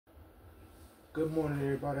Good morning,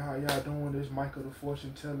 everybody. How y'all doing? This is Michael the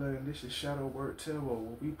Fortune Teller, and this is Shadow Work Tarot,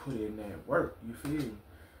 where we put in that work. You feel me?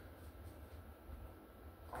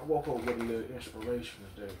 I woke up with a little inspiration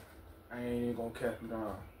today. I ain't even gonna cap you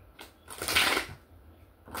down.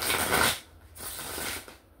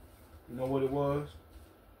 You know what it was?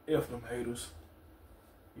 F them haters.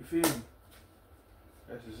 You feel me?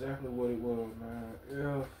 That's exactly what it was, man.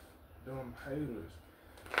 F them haters.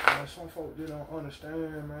 Man, some folk they don't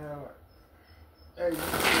understand, man. Like, hey, you do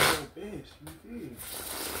your best, you feel?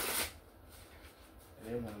 And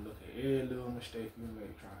they want to look at every little mistake you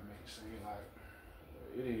make, try to make it seem like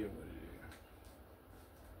it is what it is.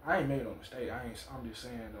 I ain't made no mistake. I'm just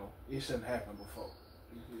saying though, it shouldn't happen before.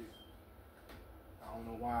 You feel? I don't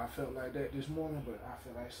know why I felt like that this morning, but I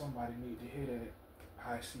feel like somebody need to hear that.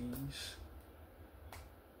 Pisces.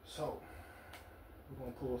 So we're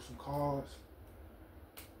gonna pull some cards.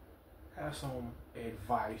 Have some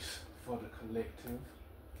advice for the collective.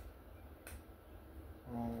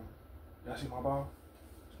 Y'all see my ball?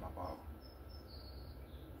 It's my ball.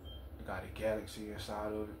 It got a galaxy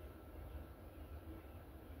inside of it.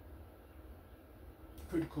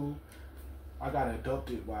 Pretty cool. I got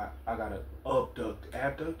abducted. I got abducted.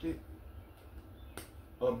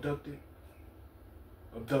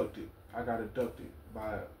 I got abducted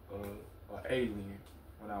by an alien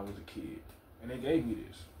when I was a kid, and they gave me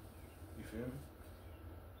this. You feel me?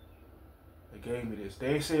 They gave me this.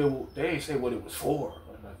 They ain't say what it was for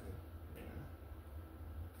or nothing.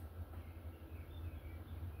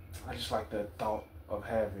 Yeah. I just like that thought of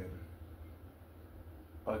having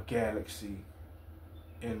a galaxy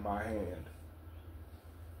in my hand.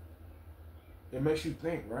 It makes you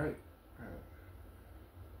think, right?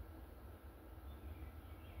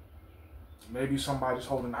 Maybe somebody's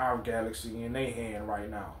holding our galaxy in their hand right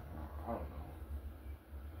now. I don't know.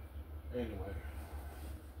 Anyway,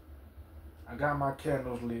 I got my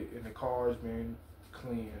candles lit and the cards been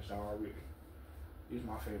cleansed already. These are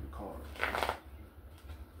my favorite cards.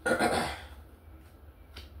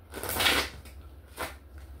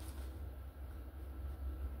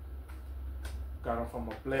 Got them from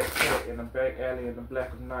a black cat in the back alley in the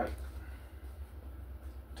black of night.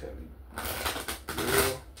 Tell you.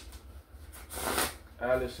 Real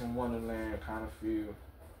Alice in Wonderland kind of feel.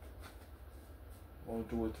 Want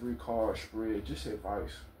to do a 3-card spread. Just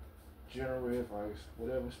advice. General advice.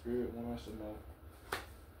 Whatever spirit wants us to know.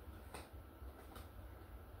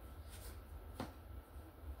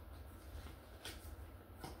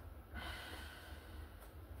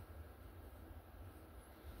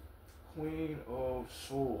 Queen of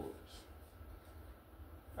Swords.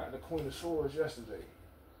 I had the Queen of Swords yesterday.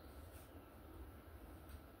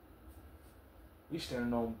 We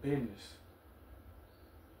standing on business.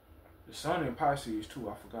 The sun in Pisces too.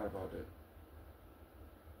 I forgot about that.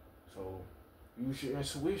 So use your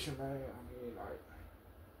intuition, man. I mean, like,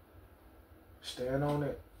 stand on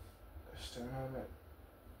it. Stand on that.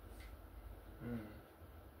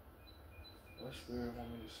 What spirit want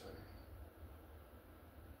me to say?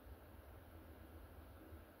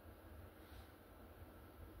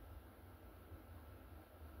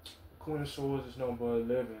 Queen of Swords is no but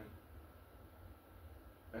 11.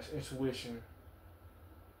 That's intuition.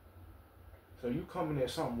 So you coming at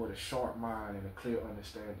something with a sharp mind and a clear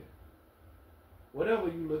understanding. Whatever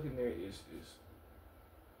you looking at is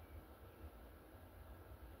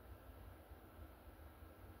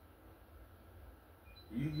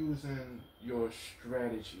you using your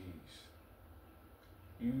strategies.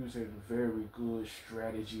 You using very good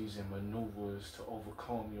strategies and maneuvers to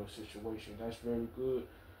overcome your situation. That's very good.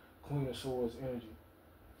 Queen of Swords energy.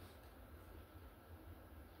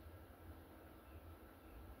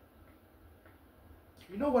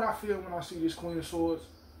 You know what I feel when I see this Queen of Swords?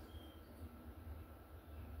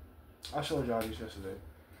 I showed y'all this yesterday.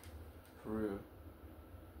 For real.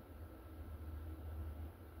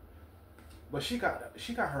 But she got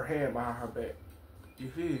her hand behind her back. You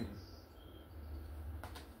feel me?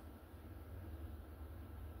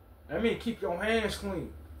 I mean, keep your hands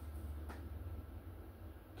clean.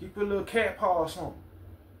 Keep your little cat paw or something.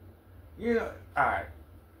 Yeah, alright.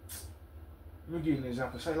 Let me give you an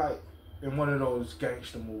example. Say like in one of those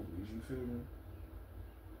gangster movies, you feel me?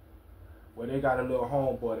 Where they got a little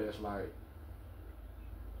homeboy that's like,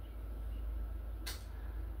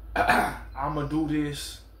 I'ma do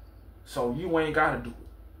this, so you ain't gotta do it.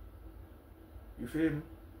 You feel me?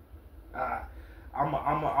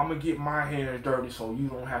 I'ma get my hands dirty so you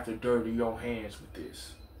don't have to dirty your hands with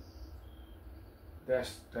this.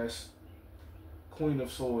 That's Queen of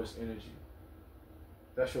Swords energy.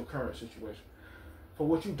 That's your current situation. For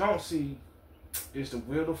what you don't see is the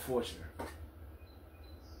Wheel of Fortune.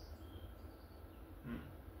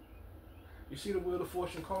 You see the Wheel of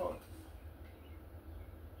Fortune card?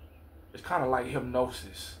 It's kind of like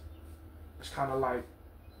hypnosis. It's kind of like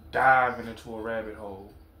diving into a rabbit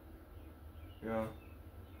hole. You know?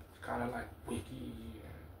 It's kind of like Wiki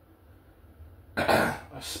and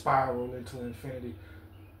a spiral into infinity.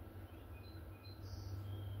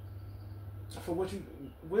 For what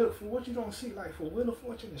you don't see, like for Wheel of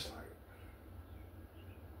Fortune, it's like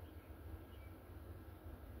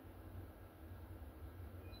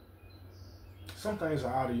some things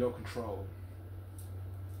are out of your control,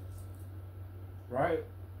 right?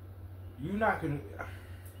 You're not gonna.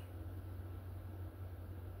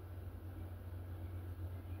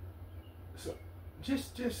 So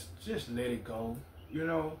just let it go, you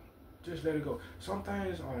know. Just let it go. Some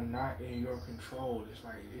things are not in your control. It's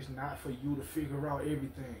like it's not for you to figure out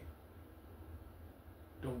everything.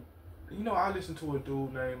 I listened to a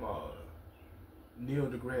dude named Neil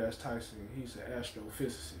deGrasse Tyson. He's an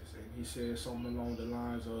astrophysicist, and he said something along the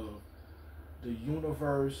lines of the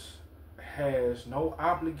universe has no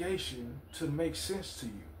obligation to make sense to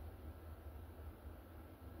you.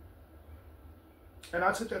 And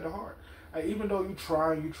I took that to heart. Like, even though you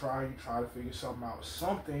try to figure something out,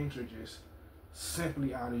 some things are just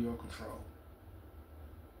simply out of your control.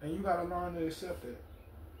 And you gotta learn to accept that.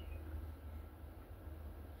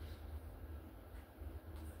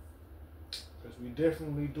 Because we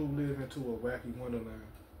definitely do live into a wacky wonderland.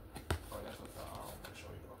 Oh, that's what I want to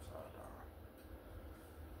show you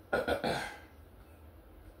upside down.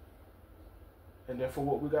 And then for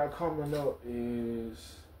what we got coming up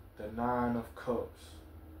is the Nine of Cups.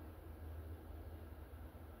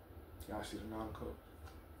 Y'all see the Nine of Cups?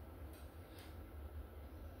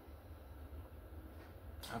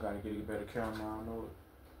 I gotta get a better camera, I know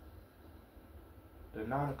it. The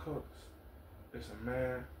Nine of Cups is a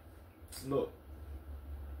man. Look,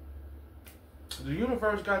 the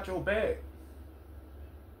universe got your back.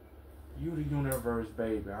 You the universe,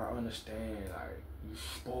 baby. I understand. Like, you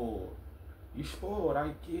spoiled. You spoiled, I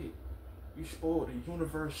get it. You spoiled. The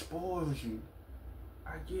universe spoils you.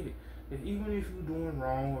 I get it. And even if you're doing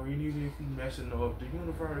wrong, or even if you're messing up, the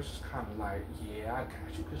universe is kind of like, yeah, I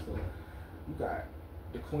got you. Because look, you got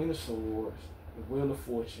the Queen of Swords, the Wheel of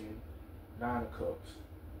Fortune, Nine of Cups.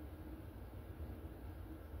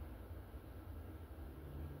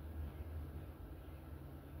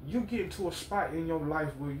 You get into a spot in your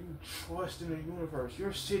life where you trust in the universe.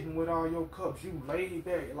 You're sitting with all your cups. You laid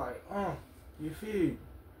back like, you feel me?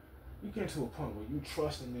 You get to a point where you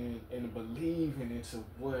trusting in and believing into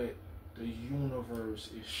what the universe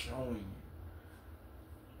is showing you.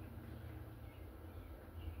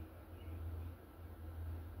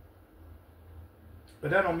 But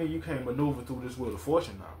that don't mean you can't maneuver through this Wheel of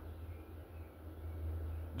Fortune now.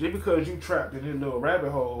 Just because you trapped in this little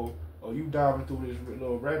rabbit hole, or you diving through this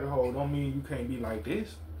little rabbit hole, don't mean you can't be like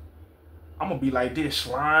this. I'm gonna be like this,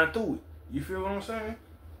 sliding through it. You feel what I'm saying?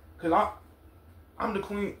 Cause I'm the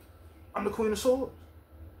queen of swords.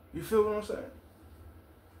 You feel what I'm saying?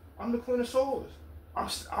 I'm the Queen of Swords. I'm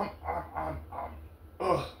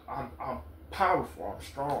powerful. I'm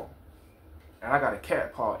strong, and I got a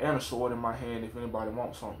cat paw and a sword in my hand. If anybody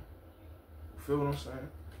wants something, you feel what I'm saying?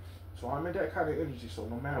 So I'm in that kind of energy. So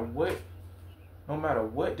no matter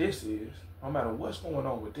what this is, no matter what's going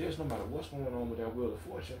on with this, no matter what's going on with that Wheel of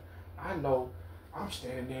Fortune, I know I'm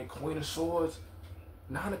standing there, Queen of Swords,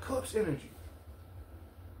 Nine of Cups energy.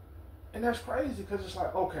 And that's crazy because it's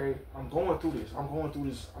like, okay, I'm going through this circle, I'm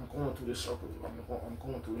going through this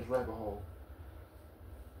rabbit hole.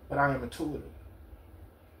 But I am intuitive.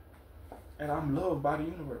 And I'm loved by the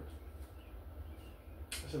universe.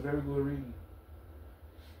 It's a very good reading.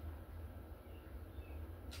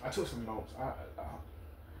 I took some notes.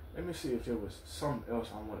 Let me see if there was something else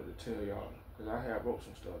I wanted to tell y'all, because I had wrote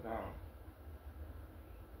some stuff down.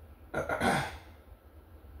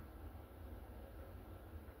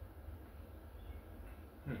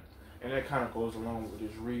 And that kind of goes along with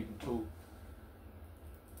this reading too.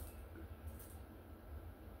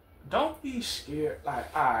 Don't be scared.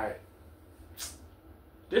 Like, alright,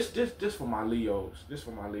 this for my Leos. This for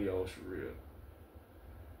my Leos for real.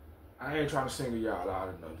 I ain't trying to single y'all out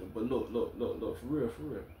or nothing, but look, for real.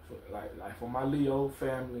 Like for my Leo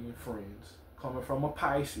family and friends, coming from a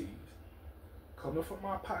Pisces, coming from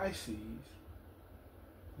my Pisces,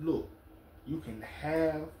 look, you can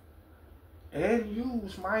have and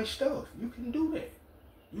use my stuff. You can do that.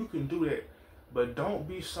 You can do that. But don't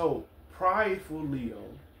be so prideful, Leo,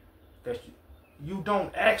 that you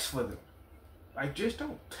don't ask for them. Like, just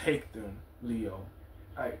don't take them, Leo.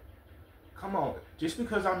 Like, come on. Just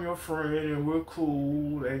because I'm your friend and we're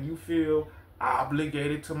cool and you feel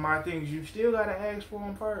obligated to my things, you still gotta ask for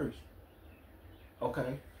them first.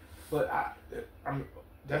 Okay, but I'm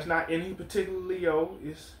that's not any particular Leo.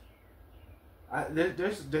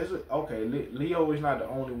 Okay. Leo is not the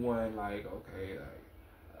only one. Like okay, like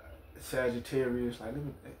Sagittarius. Like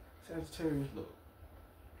Sagittarius. Look,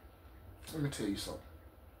 let me tell you something.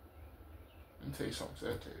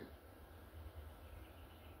 Sagittarius.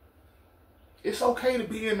 It's okay to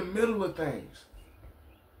be in the middle of things.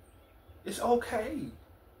 It's okay.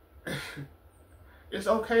 It's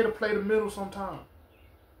okay to play the middle sometimes.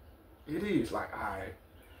 It is like, alright.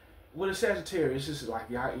 With a Sagittarius, it's just like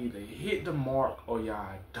y'all either hit the mark or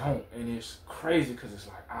y'all don't. And it's crazy because it's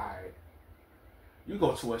like, alright. You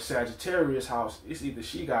go to a Sagittarius house, it's either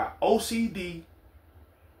she got OCD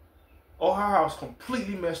or her house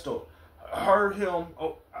completely messed up.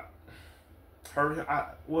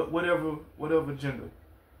 Whatever gender.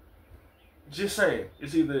 Just saying,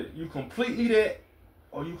 it's either you completely that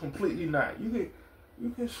or you completely not. You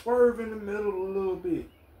can swerve in the middle a little bit.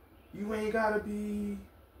 You ain't gotta be.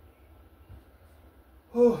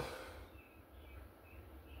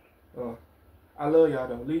 I love y'all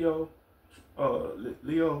though,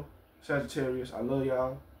 Leo, Sagittarius. I love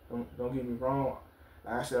y'all. Don't get me wrong.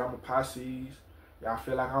 Like I said, I'm a Pisces. Y'all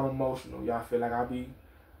feel like I'm emotional. Y'all feel like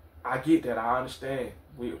I get that. I understand.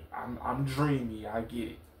 I'm dreamy. I get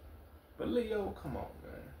it. But Leo, come on,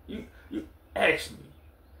 man. You ask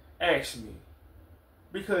me,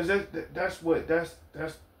 because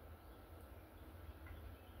that's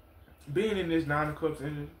being in this Nine of Cups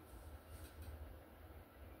energy.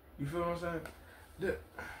 You feel what I'm saying?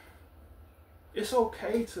 It's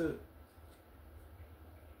okay to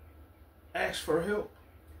ask for help.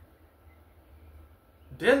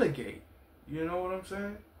 Delegate. You know what I'm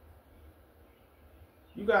saying?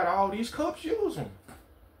 You got all these cups, use them.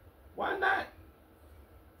 Why not?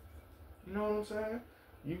 You know what I'm saying?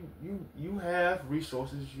 You have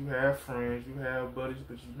resources, you have friends, you have buddies,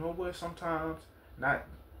 but you know what? Sometimes, not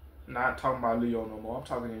talking about Leo no more. I'm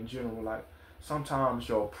talking in general. Like sometimes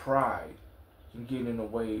your pride can get in the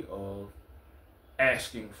way of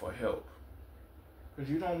asking for help, because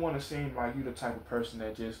you don't want to seem like you the type of person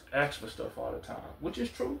that just asks for stuff all the time, which is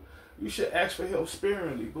true. You should ask for help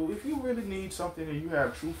sparingly, but if you really need something and you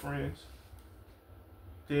have true friends,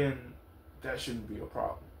 then that shouldn't be a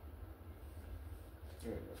problem.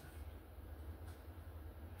 Yeah.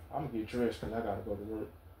 I'm gonna get dressed because I gotta go to work.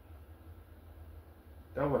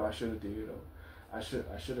 That's what I should have did though. I should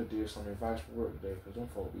have did some advice for work today, because them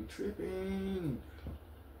folk be tripping.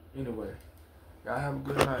 Anyway, y'all have a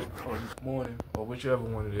good night or morning or whichever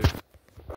one it is.